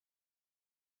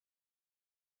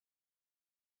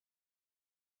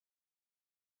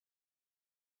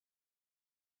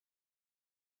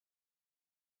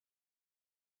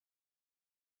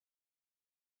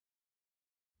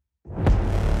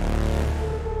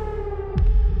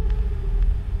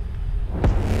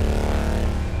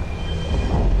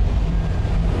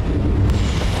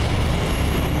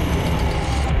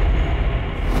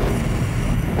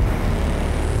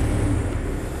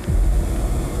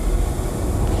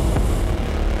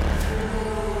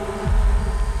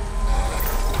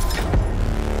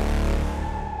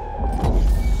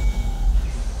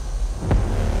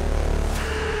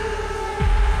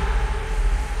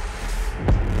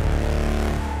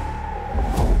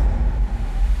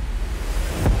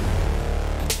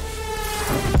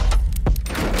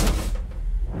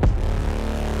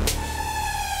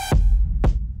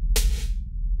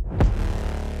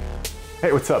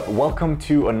Hey, what's up? Welcome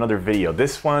to another video.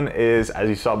 This one is, as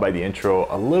you saw by the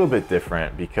intro, a little bit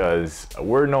different because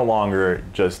we're no longer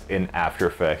just in After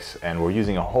Effects and we're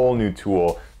using a whole new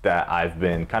tool that I've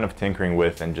been kind of tinkering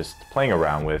with and just playing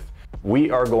around with.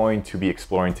 We are going to be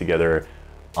exploring together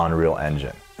Unreal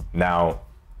Engine. Now,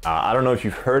 I don't know if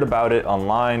you've heard about it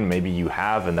online, maybe you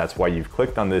have and that's why you've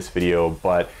clicked on this video,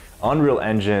 but Unreal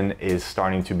Engine is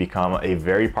starting to become a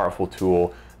very powerful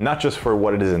tool, not just for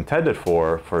what it is intended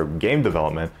for game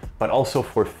development, but also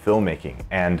for filmmaking.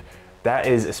 And that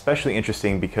is especially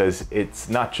interesting because it's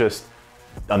not just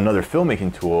another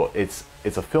filmmaking tool, it's a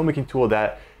filmmaking tool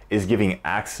that is giving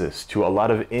access to a lot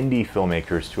of indie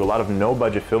filmmakers, to a lot of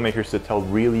no-budget filmmakers to tell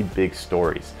really big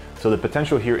stories. So the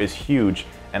potential here is huge,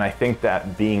 and I think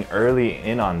that being early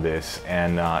in on this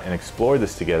and explore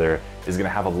this together is gonna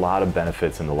have a lot of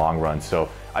benefits in the long run. So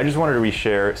I just wanted to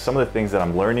reshare some of the things that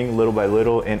I'm learning little by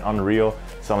little in Unreal,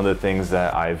 some of the things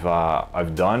that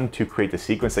I've done to create the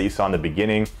sequence that you saw in the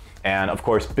beginning. And of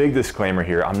course, big disclaimer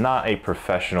here, I'm not a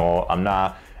professional, I'm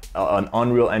not an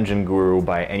Unreal Engine guru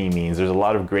by any means. There's a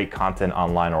lot of great content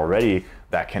online already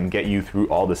that can get you through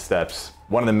all the steps.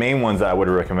 One of the main ones that I would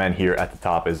recommend here at the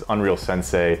top is Unreal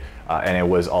Sensei, and it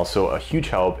was also a huge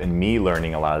help in me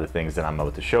learning a lot of the things that I'm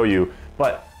about to show you.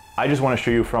 But I just want to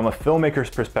show you from a filmmaker's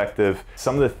perspective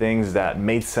some of the things that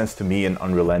made sense to me in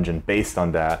Unreal Engine based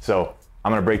on that. So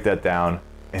I'm going to break that down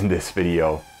in this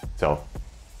video. So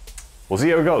we'll see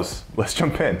how it goes. Let's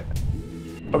jump in.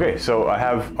 Okay, so I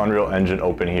have Unreal Engine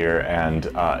open here, and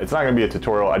it's not going to be a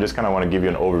tutorial. I just kind of want to give you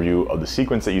an overview of the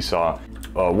sequence that you saw.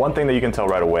 One thing that you can tell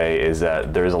right away is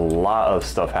that there's a lot of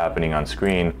stuff happening on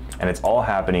screen, and it's all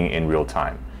happening in real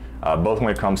time. Both when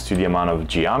it comes to the amount of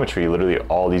geometry, literally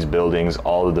all these buildings,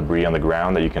 all the debris on the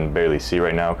ground that you can barely see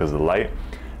right now because of the light,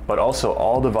 but also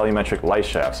all the volumetric light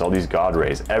shafts, all these God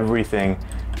rays, everything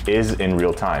is in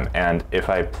real time. And if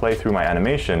I play through my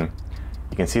animation,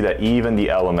 you can see that even the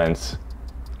elements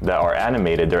that are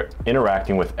animated, they're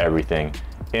interacting with everything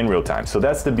in real time. So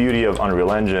that's the beauty of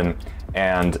Unreal Engine.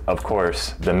 And of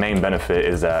course, the main benefit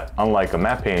is that unlike a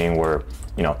map painting where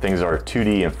things are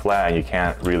 2D and flat and you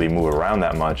can't really move around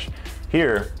that much,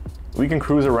 here we can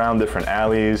cruise around different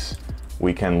alleys,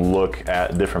 we can look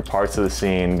at different parts of the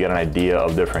scene, get an idea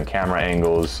of different camera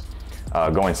angles,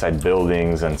 go inside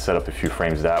buildings and set up a few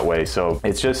frames that way. So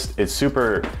it's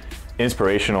super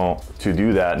inspirational to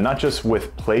do that, not just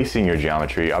with placing your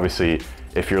geometry. Obviously,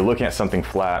 if you're looking at something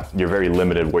flat, you're very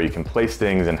limited where you can place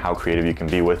things and how creative you can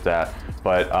be with that.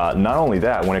 But not only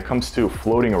that, when it comes to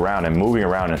floating around and moving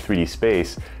around in 3D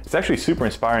space, it's actually super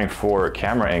inspiring for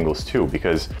camera angles too,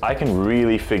 because I can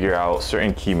really figure out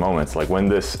certain key moments. Like when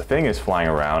this thing is flying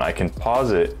around, I can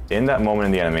pause it in that moment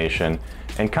in the animation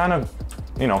and kind of,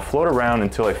 float around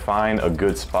until I find a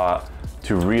good spot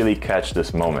to really catch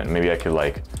this moment. Maybe I could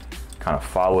kind of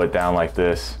follow it down like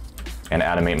this and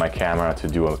animate my camera to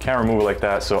do a camera move like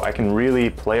that. So I can really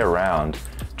play around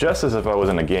just as if I was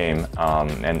in a game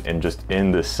and just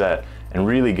in this set and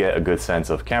really get a good sense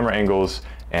of camera angles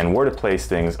and where to place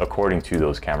things according to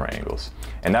those camera angles.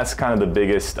 And that's kind of the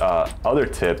biggest other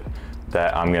tip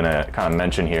that I'm gonna kind of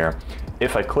mention here.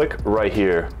 If I click right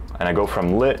here and I go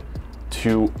from lit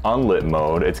to unlit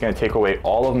mode, it's gonna take away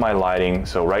all of my lighting.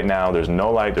 So right now there's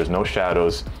no light, there's no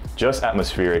shadows, just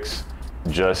atmospherics,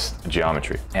 just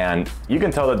geometry. And you can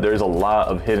tell that there's a lot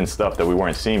of hidden stuff that we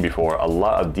weren't seeing before, a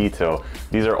lot of detail.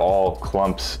 These are all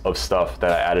clumps of stuff that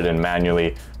I added in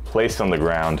manually, placed on the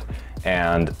ground.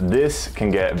 And this can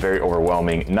get very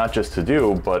overwhelming, not just to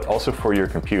do, but also for your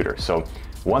computer. So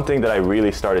one thing that I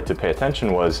really started to pay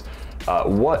attention was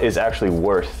what is actually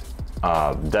worth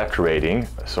decorating,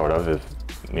 sort of, if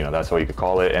that's what you could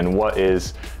call it, and what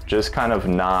is just kind of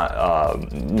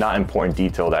not important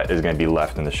detail that is going to be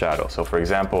left in the shadow. So for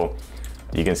example,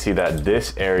 you can see that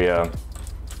this area,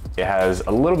 it has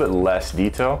a little bit less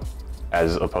detail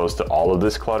as opposed to all of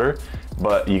this clutter,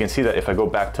 but you can see that if I go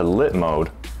back to lit mode,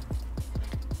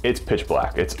 it's pitch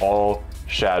black, it's all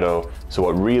shadow. So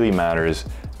what really matters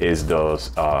is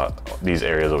these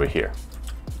areas over here.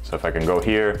 So if I can go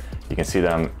here, you can see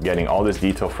that I'm getting all this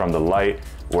detail from the light,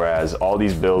 whereas all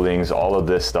these buildings, all of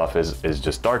this stuff is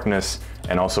just darkness.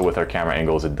 And also with our camera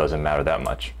angles, it doesn't matter that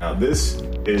much. Now this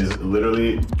is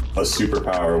literally a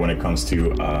superpower when it comes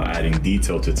to adding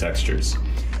detail to textures.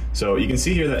 So you can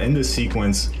see here that in this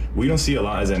sequence, we don't see a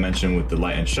lot, as I mentioned, with the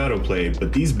light and shadow play,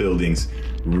 but these buildings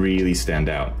really stand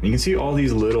out. You can see all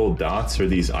these little dots or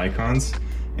these icons,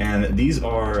 and these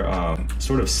are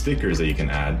sort of stickers that you can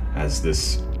add, as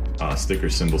this sticker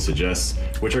symbol suggests,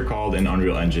 which are called in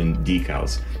Unreal Engine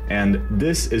decals. And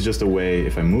this is just a way,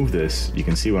 if I move this, you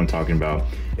can see what I'm talking about.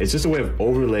 It's just a way of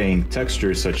overlaying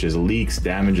textures such as leaks,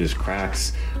 damages,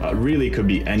 cracks, really could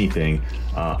be anything,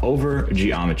 over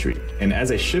geometry. And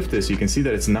as I shift this, you can see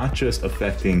that it's not just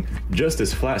affecting just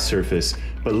this flat surface,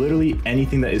 but literally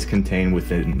anything that is contained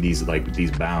within these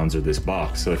bounds or this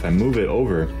box. So if I move it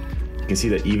over, you can see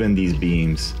that even these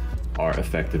beams are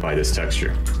affected by this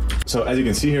texture. So as you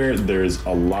can see here, there's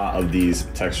a lot of these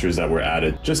textures that were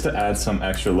added. Just to add some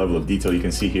extra level of detail, you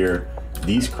can see here,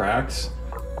 these cracks,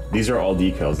 these are all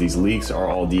decals. These leaks are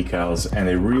all decals, and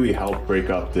they really help break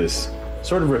up this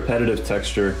sort of repetitive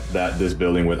texture that this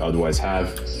building would otherwise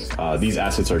have. These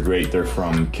assets are great. They're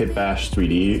from Kitbash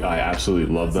 3D. I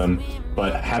absolutely love them.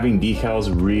 But having decals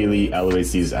really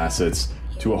elevates these assets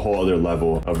to a whole other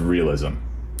level of realism.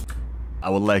 I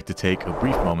would like to take a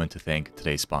brief moment to thank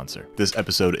today's sponsor. This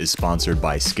episode is sponsored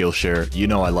by Skillshare. You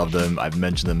know I love them. I've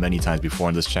mentioned them many times before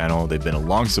on this channel. They've been a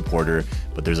long supporter,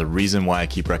 but there's a reason why I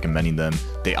keep recommending them.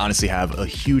 They honestly have a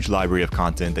huge library of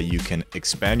content that you can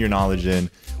expand your knowledge in,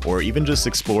 or even just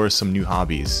explore some new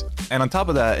hobbies. And on top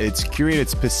of that, it's curated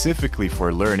specifically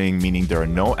for learning, meaning there are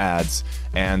no ads,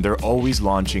 and they're always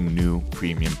launching new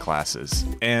premium classes.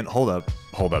 And hold up,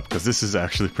 because this is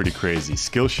actually pretty crazy.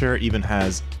 Skillshare even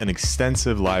has an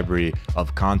extensive library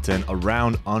of content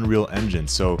around Unreal Engine.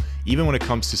 So even when it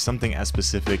comes to something as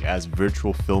specific as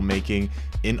virtual filmmaking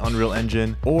in Unreal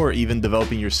Engine, or even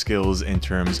developing your skills in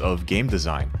terms of game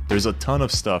design, there's a ton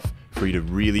of stuff for you to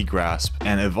really grasp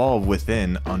and evolve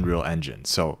within Unreal Engine.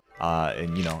 So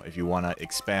and you know, if you want to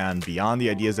expand beyond the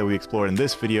ideas that we explored in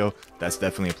this video, that's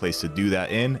definitely a place to do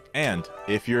that in. And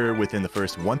if you're within the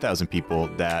first 1,000 people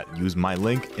that use my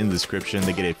link in the description,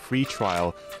 they get a free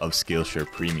trial of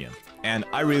Skillshare Premium. And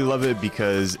I really love it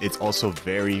because it's also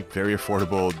very, very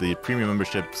affordable. The premium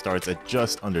membership starts at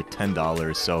just under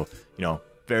 $10. So, you know,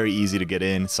 very easy to get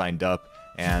in, signed up.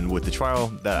 And with the trial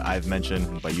that I've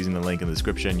mentioned, by using the link in the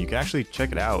description, you can actually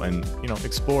check it out and, you know,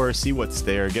 explore, see what's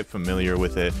there, get familiar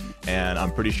with it, and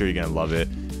I'm pretty sure you're gonna love it.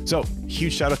 So,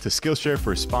 huge shout out to Skillshare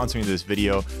for sponsoring this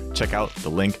video. Check out the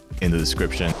link in the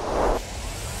description.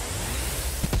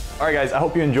 All right, guys, I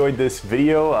hope you enjoyed this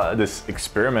video, this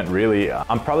experiment, really.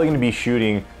 I'm probably gonna be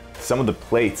shooting some of the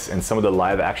plates and some of the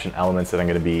live action elements that I'm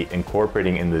gonna be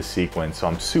incorporating in this sequence, so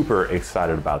I'm super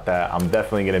excited about that. I'm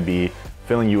definitely gonna be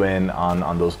filling you in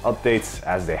on those updates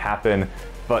as they happen.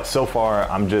 But so far,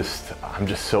 I'm just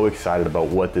so excited about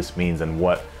what this means and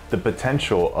what the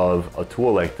potential of a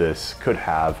tool like this could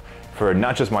have for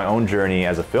not just my own journey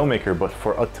as a filmmaker, but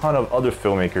for a ton of other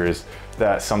filmmakers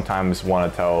that sometimes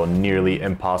want to tell nearly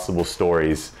impossible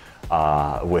stories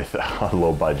with a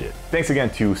low budget. Thanks again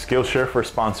to Skillshare for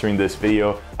sponsoring this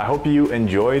video. I hope you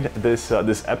enjoyed this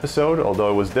episode,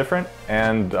 although it was different.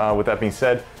 And with that being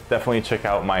said, definitely check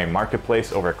out my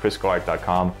marketplace over at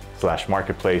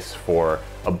kriscoart.com/marketplace for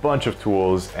a bunch of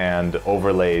tools and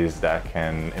overlays that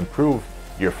can improve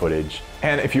your footage.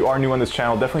 And if you are new on this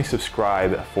channel, definitely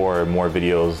subscribe for more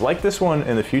videos like this one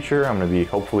in the future. I'm gonna be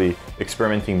hopefully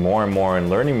experimenting more and more and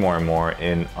learning more and more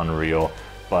in Unreal.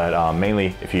 But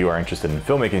mainly, if you are interested in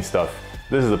filmmaking stuff,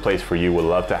 this is the place for you. Would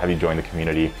love to have you join the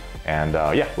community. And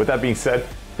yeah, with that being said,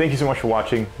 thank you so much for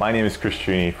watching. My name is Chris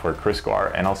for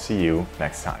Kriscoart, and I'll see you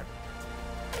next time.